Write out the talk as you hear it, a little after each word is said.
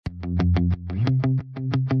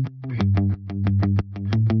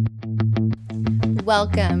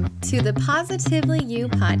Welcome to the Positively You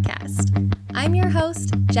podcast. I'm your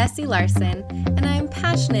host, Jessie Larson, and I'm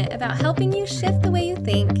passionate about helping you shift the way you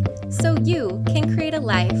think so you can create a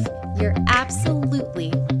life you're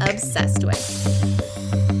absolutely obsessed with.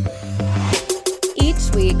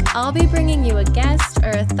 Each week, I'll be bringing you a guest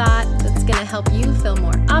or a thought that's going to help you feel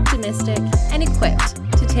more optimistic and equipped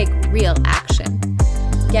to take real action.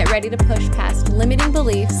 Get ready to push past limiting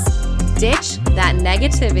beliefs, ditch that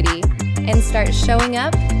negativity, and start showing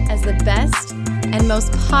up as the best and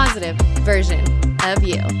most positive version of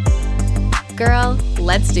you. Girl,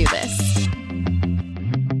 let's do this.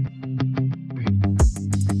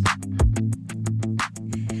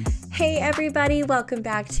 Hey everybody, welcome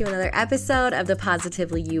back to another episode of the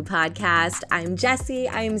Positively You podcast. I'm Jessie.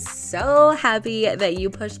 I'm so happy that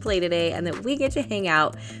you pushed play today and that we get to hang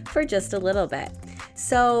out for just a little bit.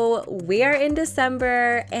 So we are in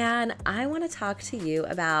December and I want to talk to you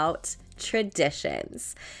about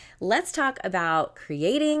traditions. Let's talk about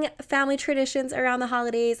creating family traditions around the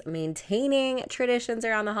holidays, maintaining traditions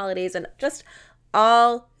around the holidays, and just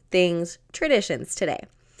all things traditions today.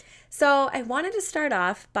 So I wanted to start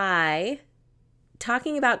off by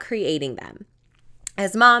talking about creating them.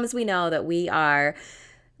 As moms, we know that we are,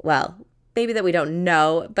 maybe that we don't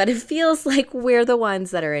know, but it feels like we're the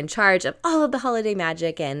ones that are in charge of all of the holiday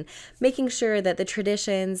magic and making sure that the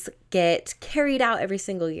traditions get carried out every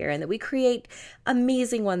single year and that we create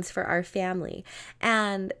amazing ones for our family.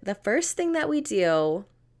 And the first thing that we do,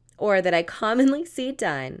 or that I commonly see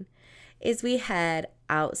done, is we head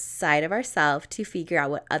outside of ourselves to figure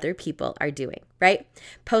out what other people are doing, right?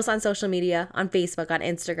 Post on social media, on Facebook, on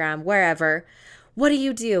Instagram, wherever. What do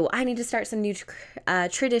you do? I need to start some new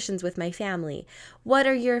traditions with my family. What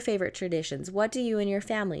are your favorite traditions? What do you and your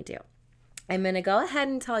family do? I'm going to go ahead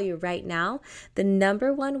and tell you right now, the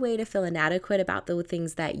number one way to feel inadequate about the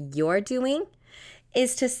things that you're doing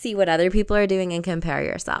is to see what other people are doing and compare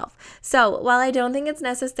yourself. So while I don't think it's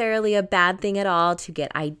necessarily a bad thing at all to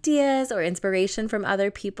get ideas or inspiration from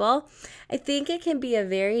other people, I think it can be a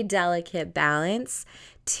very delicate balance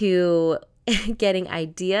to getting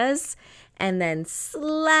ideas and then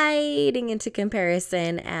sliding into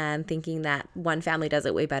comparison and thinking that one family does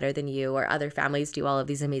it way better than you, or other families do all of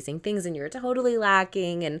these amazing things and you're totally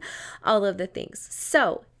lacking, and all of the things.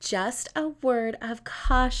 So just a word of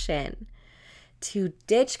caution to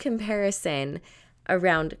ditch comparison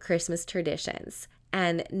around Christmas traditions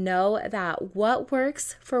and know that what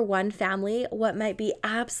works for one family, what might be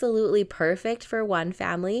absolutely perfect for one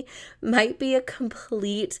family, might be a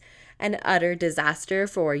complete and utter disaster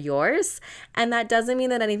for yours. And that doesn't mean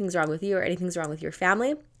that anything's wrong with you or anything's wrong with your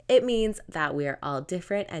family. It means that we are all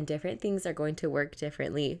different and different things are going to work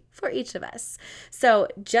differently for each of us. So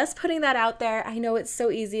just putting that out there. I know it's so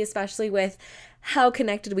easy, especially with how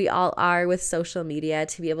connected we all are with social media,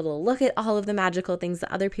 to be able to look at all of the magical things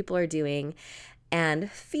that other people are doing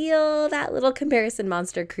and feel that little comparison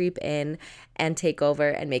monster creep in and take over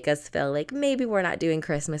and make us feel like maybe we're not doing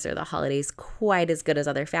Christmas or the holidays quite as good as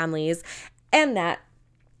other families. And that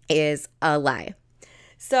is a lie.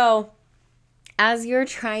 So as you're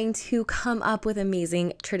trying to come up with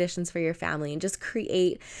amazing traditions for your family and just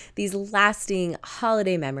create these lasting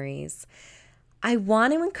holiday memories, I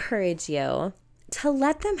want to encourage you to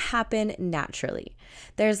let them happen naturally.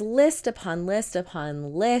 There's list upon list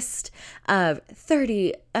upon list of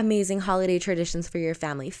 30 amazing holiday traditions for your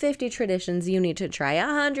family, 50 traditions you need to try,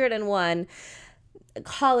 101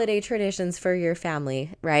 holiday traditions for your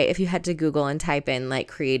family, right? If you had to Google and type in like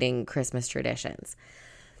creating Christmas traditions.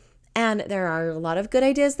 And there are a lot of good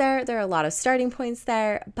ideas there. There are a lot of starting points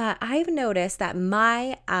there. But I've noticed that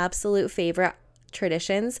my absolute favorite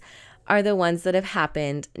traditions are the ones that have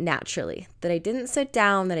happened naturally, that I didn't sit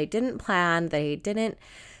down, that I didn't plan, that I didn't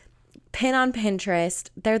pin on Pinterest.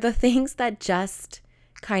 They're the things that just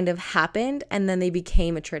kind of happened and then they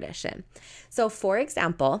became a tradition. So for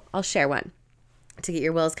example, I'll share one to get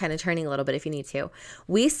your wheels kind of turning a little bit if you need to.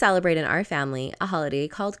 We celebrate in our family a holiday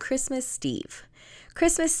called Christmas Eve.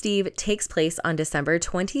 Christmas Eve takes place on December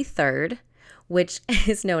 23rd, which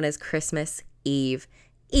is known as Christmas Eve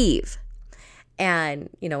Eve. And,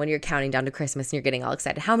 you know, when you're counting down to Christmas and you're getting all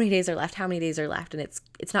excited, how many days are left? How many days are left? And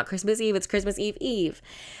it's not Christmas Eve, it's Christmas Eve Eve.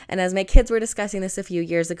 And as my kids were discussing this a few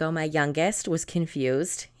years ago, my youngest was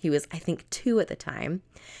confused. He was, I think, 2 at the time.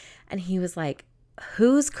 And he was like,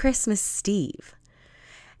 who's Christmas Steve?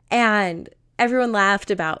 And everyone laughed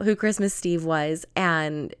about who Christmas Steve was.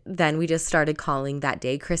 And then we just started calling that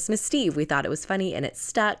day Christmas Steve. We thought it was funny and it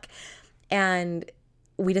stuck. And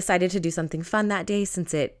we decided to do something fun that day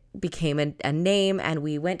since it became a name, and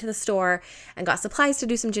we went to the store and got supplies to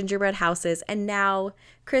do some gingerbread houses. And now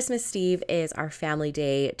Christmas Eve is our family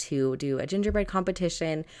day to do a gingerbread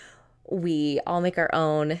competition. We all make our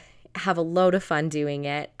own, have a load of fun doing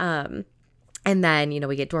it. And then,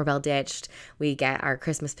 we get doorbell ditched, we get our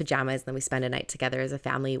Christmas pajamas, and then we spend a night together as a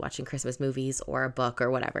family watching Christmas movies or a book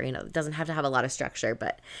or whatever. It doesn't have to have a lot of structure,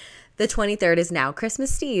 but the 23rd is now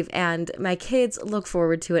Christmas Eve, and my kids look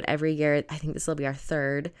forward to it every year. I think this will be our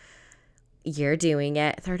third year doing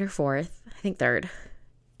it, third or fourth, I think third.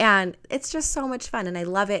 And it's just so much fun, and I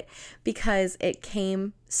love it because it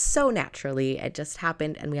came so naturally. It just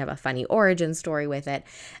happened, and we have a funny origin story with it.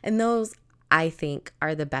 And those, I think,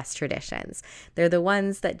 are the best traditions. They're the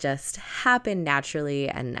ones that just happen naturally,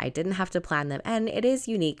 and I didn't have to plan them, and it is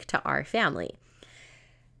unique to our family.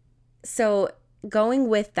 So going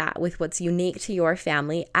with that, with what's unique to your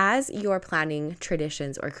family, as you're planning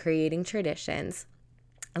traditions or creating traditions,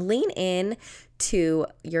 lean in to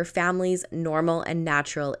your family's normal and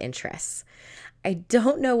natural interests. I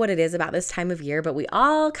don't know what it is about this time of year, but we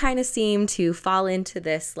all kind of seem to fall into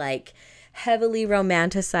this heavily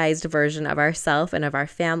romanticized version of ourselves and of our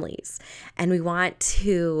families. And we want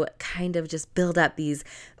to kind of just build up these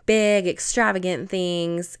big, extravagant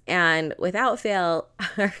things. And without fail,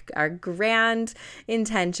 our grand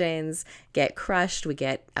intentions get crushed. We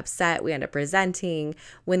get upset. We end up resenting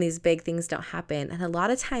when these big things don't happen. And a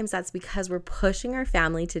lot of times that's because we're pushing our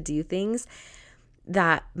family to do things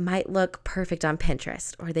that might look perfect on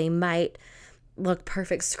Pinterest, or they might look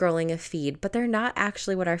perfect scrolling a feed, but they're not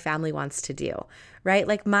actually what our family wants to do, right?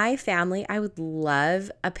 Like my family, I would love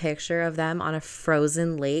a picture of them on a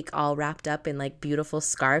frozen lake, all wrapped up in beautiful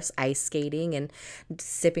scarves, ice skating and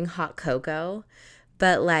sipping hot cocoa.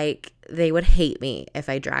 But they would hate me if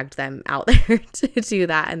I dragged them out there to do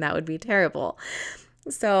that, and that would be terrible.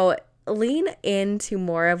 So lean into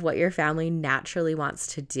more of what your family naturally wants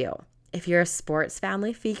to do. If you're a sports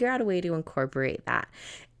family, figure out a way to incorporate that.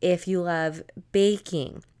 If you love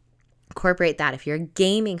baking, incorporate that. If you're a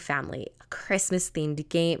gaming family, a Christmas themed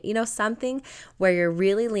game, something where you're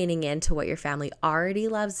really leaning into what your family already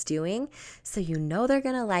loves doing, so they're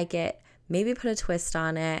going to like it, maybe put a twist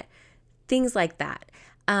on it, things like that.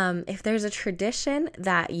 If there's a tradition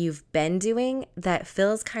that you've been doing that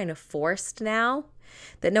feels kind of forced now,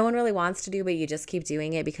 that no one really wants to do, but you just keep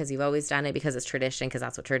doing it because you've always done it because it's tradition, because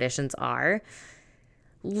that's what traditions are,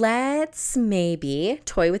 let's maybe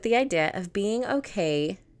toy with the idea of being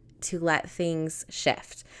okay to let things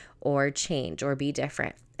shift or change or be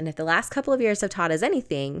different. And if the last couple of years have taught us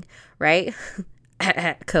anything, right?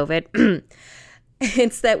 COVID,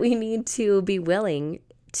 it's that we need to be willing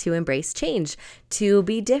to embrace change, to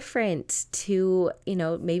be different, to,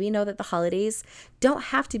 maybe know that the holidays don't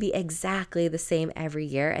have to be exactly the same every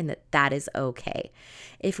year, and that is okay.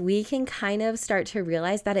 If we can kind of start to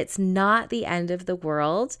realize that it's not the end of the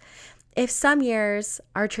world, if some years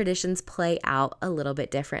our traditions play out a little bit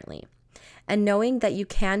differently, and knowing that you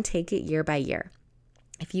can take it year by year.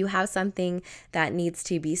 If you have something that needs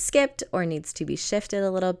to be skipped or needs to be shifted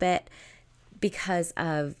a little bit because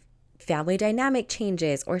of family dynamic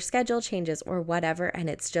changes or schedule changes or whatever, and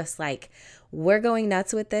it's just we're going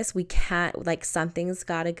nuts with this, we can't, something's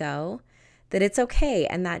got to go, that it's okay.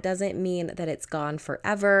 And that doesn't mean that it's gone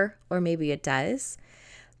forever, or maybe it does.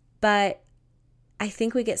 But I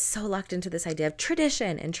think we get so locked into this idea of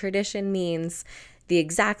tradition, and tradition means the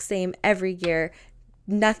exact same every year,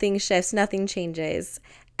 nothing shifts, nothing changes.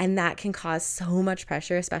 And that can cause so much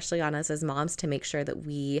pressure, especially on us as moms, to make sure that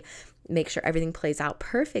we make sure everything plays out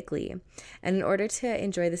perfectly. And in order to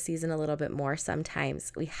enjoy the season a little bit more,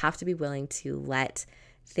 sometimes we have to be willing to let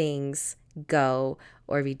things go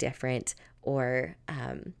or be different, or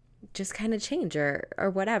just kind of change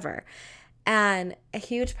or whatever. And a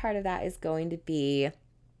huge part of that is going to be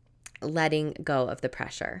letting go of the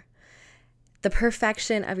pressure. The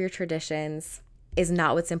perfection of your traditions is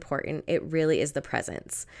not what's important. It really is the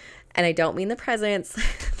presents. And I don't mean the presents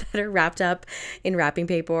that are wrapped up in wrapping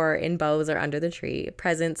paper or in bows or under the tree.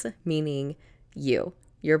 Presents meaning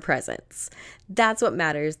your presence. That's what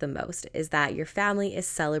matters the most, is that your family is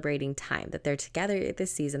celebrating time, that they're together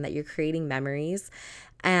this season, that you're creating memories,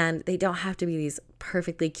 and they don't have to be these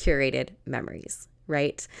perfectly curated memories,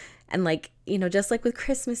 right? And just like with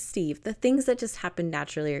Christmas Eve, the things that just happen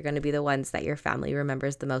naturally are going to be the ones that your family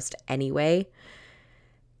remembers the most anyway.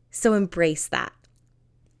 So embrace that.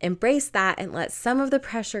 Embrace that and let some of the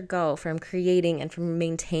pressure go from creating and from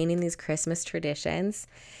maintaining these Christmas traditions.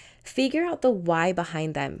 Figure out the why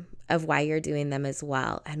behind them, of why you're doing them as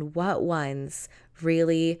well, and what ones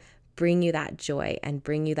really bring you that joy and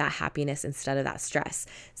bring you that happiness instead of that stress.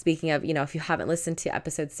 Speaking of, if you haven't listened to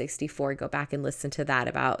episode 64, go back and listen to that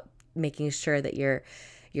about making sure that your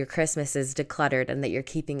Christmas is decluttered and that you're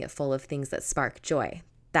keeping it full of things that spark joy.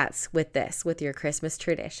 That's with your Christmas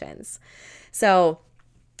traditions. So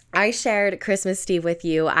I shared Christmas Eve with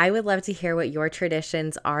you. I would love to hear what your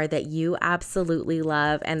traditions are that you absolutely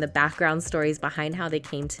love and the background stories behind how they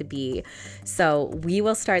came to be. So we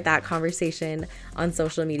will start that conversation on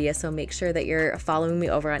social media. So make sure that you're following me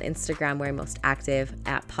over on Instagram, where I'm most active,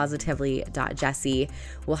 at positively.jessie.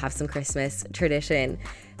 We'll have some Christmas tradition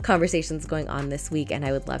conversations going on this week, and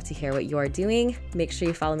I would love to hear what you're doing. Make sure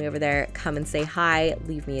you follow me over there. Come and say hi,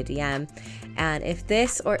 leave me a DM. And if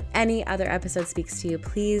this or any other episode speaks to you,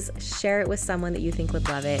 please share it with someone that you think would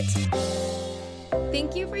love it.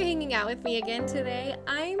 Thank you for hanging out with me again today.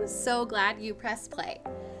 I'm so glad you pressed play.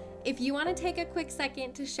 If you want to take a quick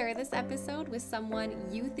second to share this episode with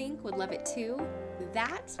someone you think would love it too,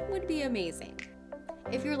 that would be amazing.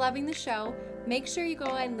 If you're loving the show, make sure you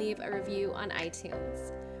go and leave a review on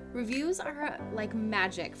iTunes. Reviews are like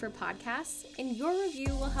magic for podcasts, and your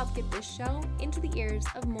review will help get this show into the ears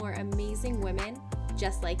of more amazing women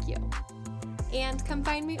just like you. And come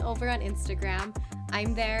find me over on Instagram.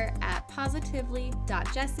 I'm there at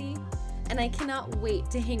positively.jessie, and I cannot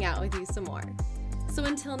wait to hang out with you some more. So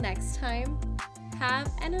until next time,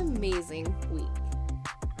 have an amazing week.